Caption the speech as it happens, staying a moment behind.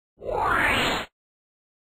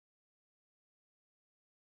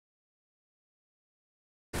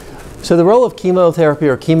So the role of chemotherapy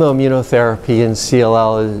or chemoimmunotherapy in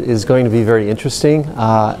CLL is going to be very interesting.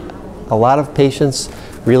 A lot of patients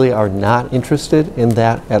really are not interested in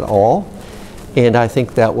that at all. And I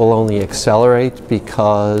think that will only accelerate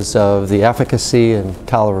because of the efficacy and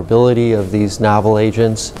tolerability of these novel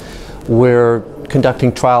agents. We're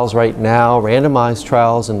conducting trials right now, randomized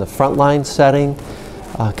trials in the frontline setting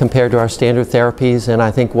compared to our standard therapies. And I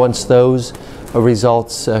think once those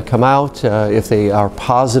results come out, if they are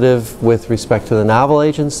positive with respect to the novel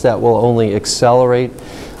agents, that will only accelerate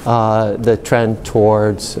the trend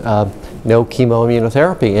towards no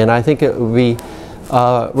chemoimmunotherapy. And I think it would be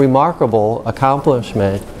a remarkable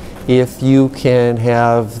accomplishment if you can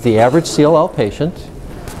have the average CLL patient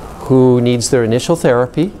who needs their initial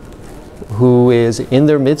therapy, who is in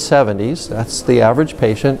their mid-70s, that's the average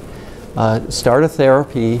patient, start a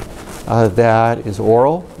therapy that is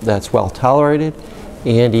oral, that's well tolerated,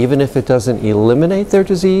 and even if it doesn't eliminate their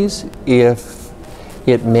disease, if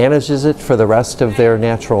it manages it for the rest of their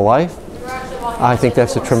natural life, I think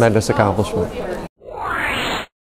that's a tremendous accomplishment.